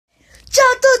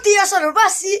io sono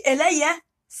Bassi e lei è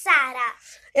Sara.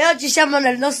 E oggi siamo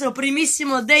nel nostro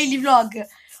primissimo daily vlog.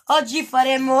 Oggi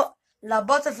faremo la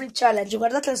Butterfly Challenge.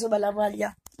 Guardate la sua bella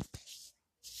maglia.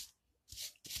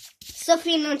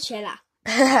 Sofì non ce l'ha.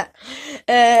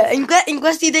 In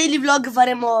questi daily vlog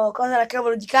faremo cosa da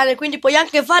cavolo di cane, quindi puoi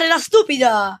anche fare la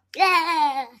stupida.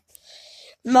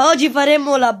 Ma oggi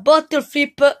faremo la Bottle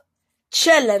Flip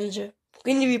Challenge,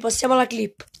 quindi vi passiamo la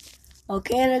clip.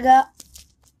 Ok raga,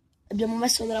 abbiamo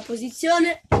messo nella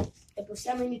posizione e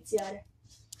possiamo iniziare.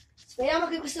 Speriamo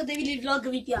che questo daily vlog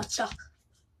vi piaccia.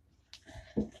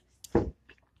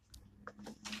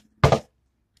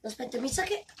 Aspetta, mi sa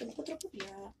che è un po' troppo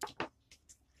piena.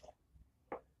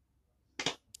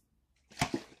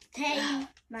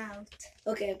 Time out.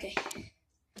 Ok,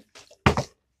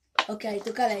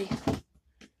 tocca a lei.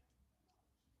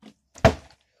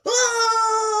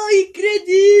 Oh,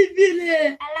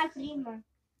 incredibile! Alla prima.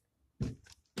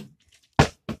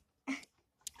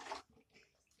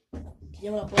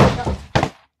 Chiudiamo la porta.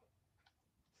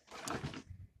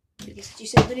 Perché se ci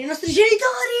sentono i nostri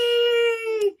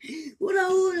genitori!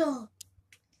 1-1!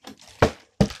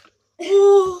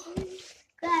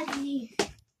 Quasi.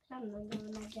 Non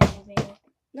devo mangiare bene.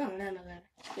 No, non è una gara.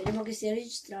 Speriamo che stia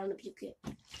registrando più che...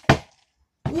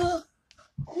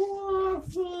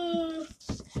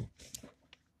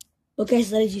 Ok,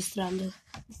 sta registrando.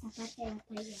 Questa parte la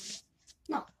tagliamo.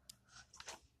 No.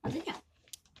 La tagliamo.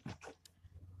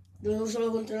 Dovevo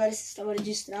solo controllare se stavo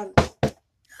registrando.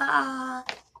 Ah.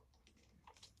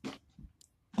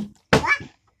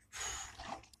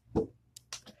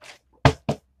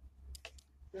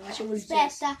 Lo facciamo il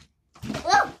gesto. Aspetta.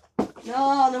 Oh!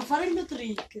 No, non fare il mio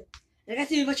trick.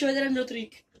 Ragazzi, vi faccio vedere il mio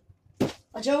trick.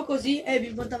 Facevo così e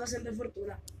mi portava sempre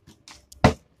fortuna.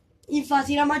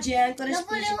 Infatti la magia è ancora Lo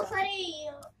esplicita. volevo fare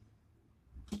io.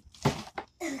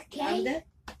 Ok. Grande.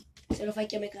 Se lo fai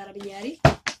chiama i carabinieri.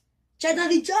 C'è da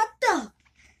 18!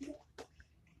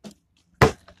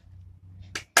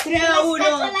 3-1!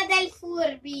 La scatola del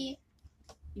furbi.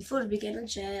 Il Furby che non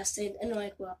c'è, è assente. No,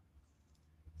 è qua.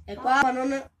 È qua, ma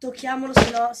non tocchiamolo,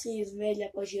 sennò si sveglia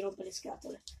e poi ci rompe le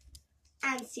scatole.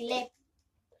 Anzi, Le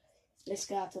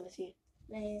scatole, sì.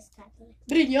 le scatole.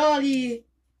 Brignoli!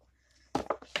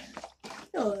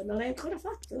 No, non l'hai ancora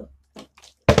fatto.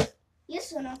 Io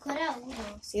sono ancora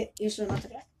uno. Sì, io sono a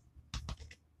 3.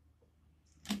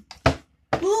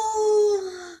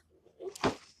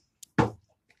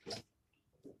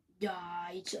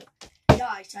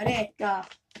 Dai, Saretta.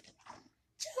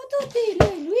 Ciao a tutti,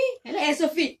 lui e lei è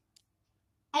Sofì.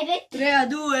 Hai detto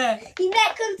 3-2. i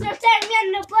me contro te mi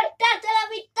hanno portato la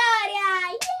vittoria.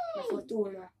 La Yay!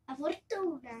 fortuna. La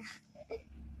fortuna.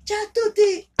 Ciao a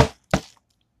tutti.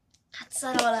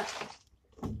 Cazzarola.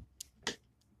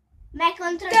 Me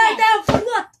contro te. Turn down for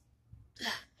what?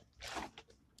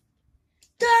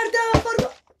 Turn down for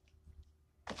what?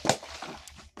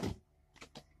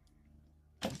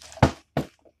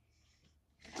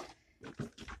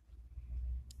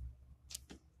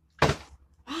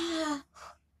 Ah,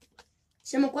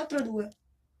 siamo 4-2.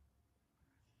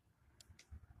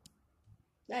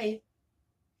 Dai.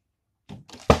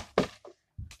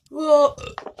 Oh.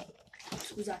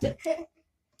 Scusate.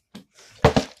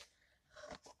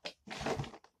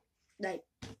 Dai.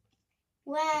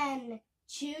 1,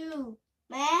 2,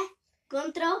 me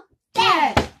contro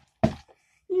te.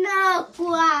 No,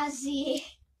 quasi.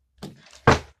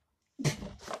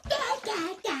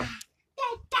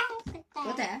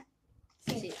 Da te?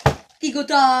 Sì.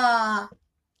 Tigota!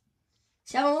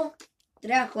 Siamo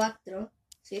 3-4?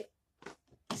 Sì.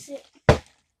 Sì.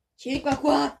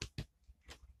 5-4.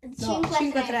 No,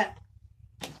 5-3.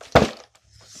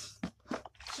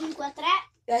 5-3.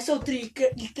 Adesso il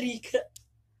trick.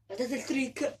 Vedete il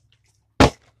trick?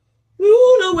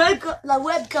 La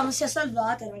webcam si è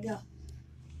salvata, raga.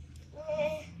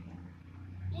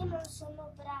 Io non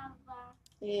sono brava.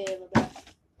 Vabbè.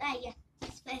 Dai,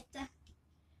 aspetta.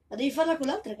 Ma devi farla con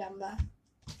l'altra gamba.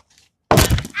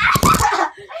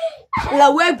 La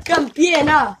webcam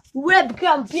piena.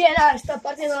 Webcam piena. Sta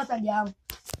parte non la tagliamo.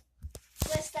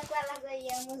 Questa qua la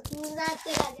tagliamo.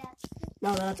 Scusate ragazzi.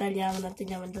 No, non la tagliamo, è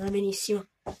andata benissimo.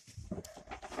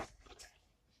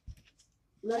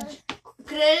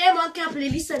 Creeremo anche la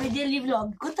playlist dei daily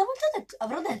vlog. Quante volte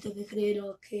avrò detto che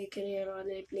creerò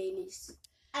nelle playlist?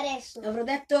 Adesso. Avrò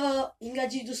detto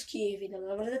ingaggi tu schivi,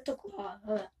 l'avrò detto qua.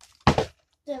 Vabbè.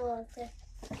 2 volte.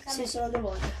 Sì, sono 2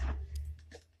 volte.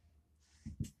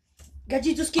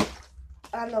 Gaggizuski.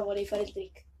 Ah no, volevi fare il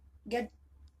trick.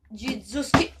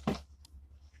 Gaggizuski.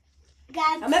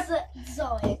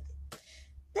 Zoe.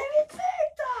 Devi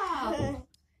zitta!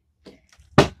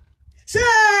 Sì!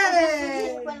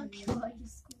 Quello che voglio,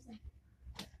 scusa.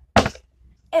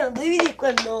 Non devi dire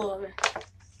quel nome.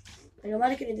 Meno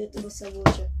male che ne hai detto questa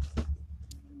voce.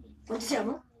 Quanti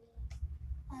siamo?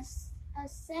 A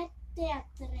 7 a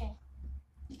 3.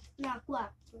 No,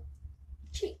 4.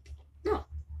 5. No.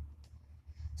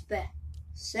 Aspetta.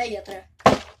 6 a 3.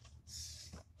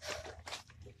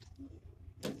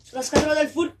 Sulla scatola del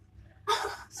fur.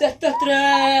 7 a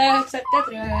 3. 7 a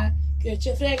 3. Che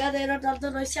ci frega di Ronaldo,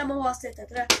 noi siamo a 7 a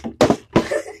 3.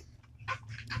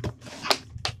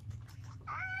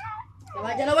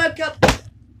 Davanti alla webcam.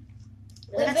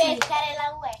 Vuoi Ragazzi, beccare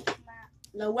la webcam?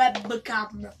 la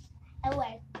webcam. La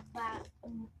webcam.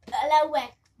 La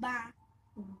webcam.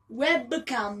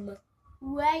 Webcam.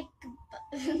 Webcam.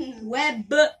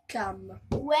 Webcam.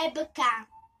 Webcam.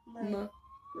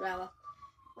 Brava.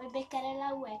 Vuoi beccare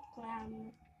la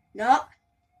webcam? No.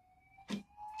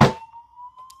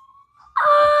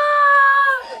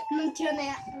 Non ce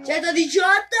n'è.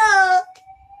 118.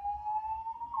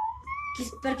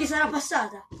 Per chi sarà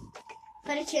passata?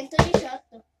 Per il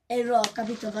 118. No, ho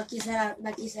capito da chi sarà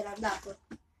andato.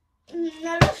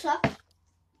 Non lo so.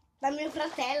 Da mio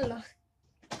fratello.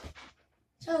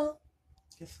 Ciao.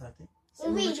 Che fate?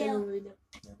 Stiamo video. facendo un video.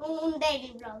 Un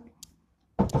daily vlog.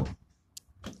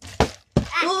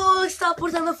 Oh, sta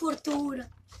portando fortuna.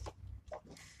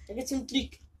 Ragazzi, un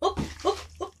trick. Oh, oh,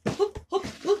 oh, oh, oh,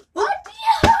 oh, oh.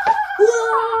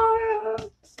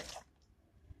 Wow.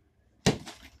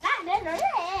 Non è.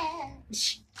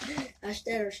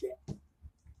 Aspetta.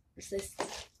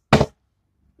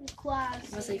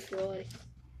 Quasi. Ma sei fuori.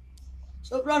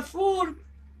 Sopra il forno.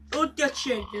 Non ti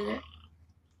accendere.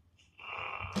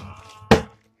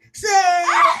 Sì.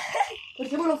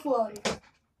 Portiamolo fuori.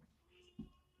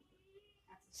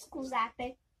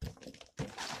 Scusate.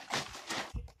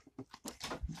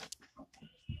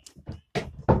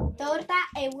 Torta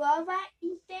e uova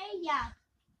in teglia.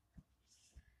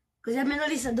 Così almeno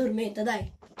lì si addormenta,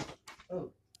 dai.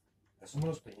 Oh, adesso me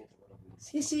lo spegnete.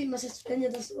 Sì, ma si spegne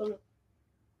da solo.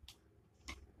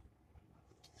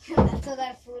 È andato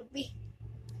dal furbi.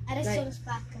 Adesso Dai. lo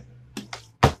spacca.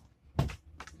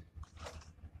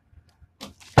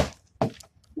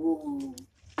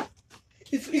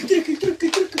 Il trick.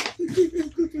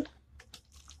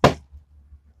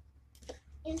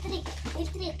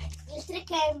 Il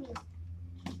trick è mio.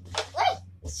 Ui!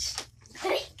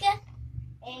 Trick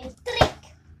e il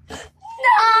trick.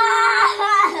 No!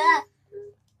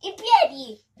 I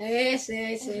piedi.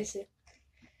 Sì.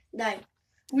 Dai,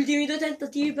 ultimi 2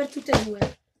 tentativi per tutte e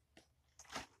 2.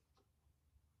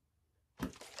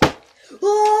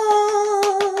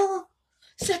 Oh!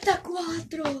 7 a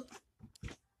 4.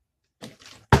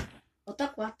 8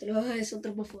 a 4, sono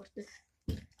troppo forte.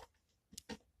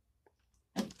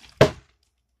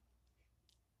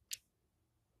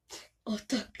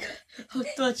 8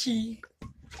 a 5.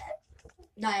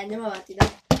 Dai, andiamo avanti, dai.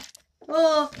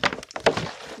 Oh!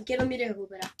 Che non mi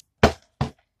recupera.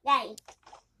 Dai.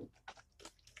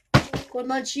 Col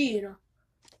mancino.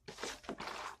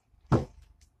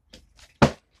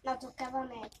 No, toccava a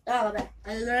me. Ah, vabbè,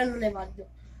 allora non è valido.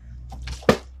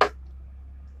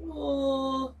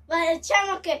 Oh! Ma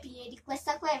diciamo che piedi,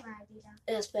 questa qua è valida.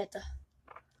 Aspetta.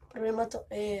 Problemato.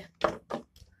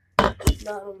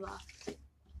 No, non va.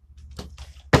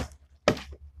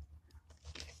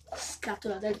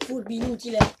 Scatola del furbi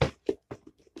inutile.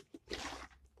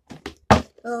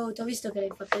 Oh, ti ho visto che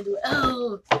l'hai fatte 2.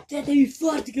 Oh, tenetevi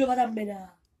forti che lo vado a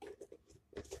menare.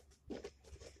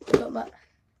 No, ma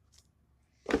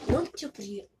non ti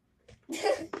aprire.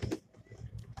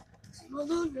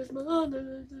 Madonna.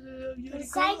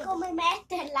 Sai come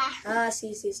metterla? Ah,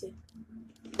 sì.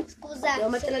 Scusa. Devo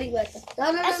mettere la linguetta.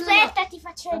 No. Aspetta, ti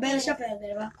faccio Vabbè, vedere. lascia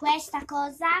perdere, va. Questa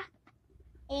cosa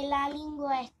e la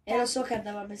linguetta. Lo so che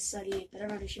andava messa lì, però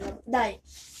non riuscivo. Dai,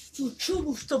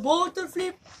 facciamo sto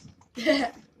butterflip.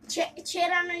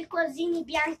 C'erano i cosini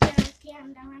bianchi che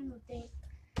andavano dentro.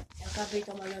 Ho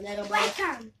capito, ma non ero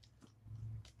Welcome.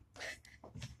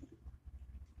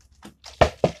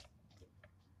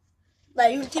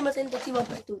 Dai, ultimo tentativo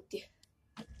per tutti.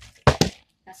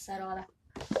 Cassarola.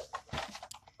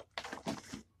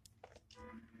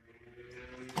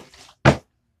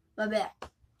 Vabbè,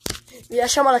 vi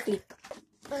lasciamo la clip.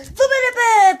 Va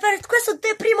bene, per questo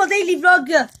primo daily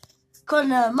vlog con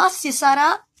Massi e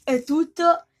Sara è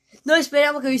tutto. Noi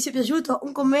speriamo che vi sia piaciuto.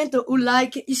 Un commento, un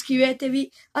like,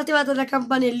 iscrivetevi, attivate la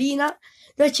campanellina.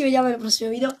 Noi ci vediamo nel prossimo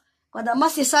video. Guarda,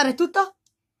 Massi e Sara è tutto.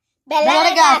 Bella Bella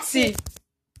ragazzi!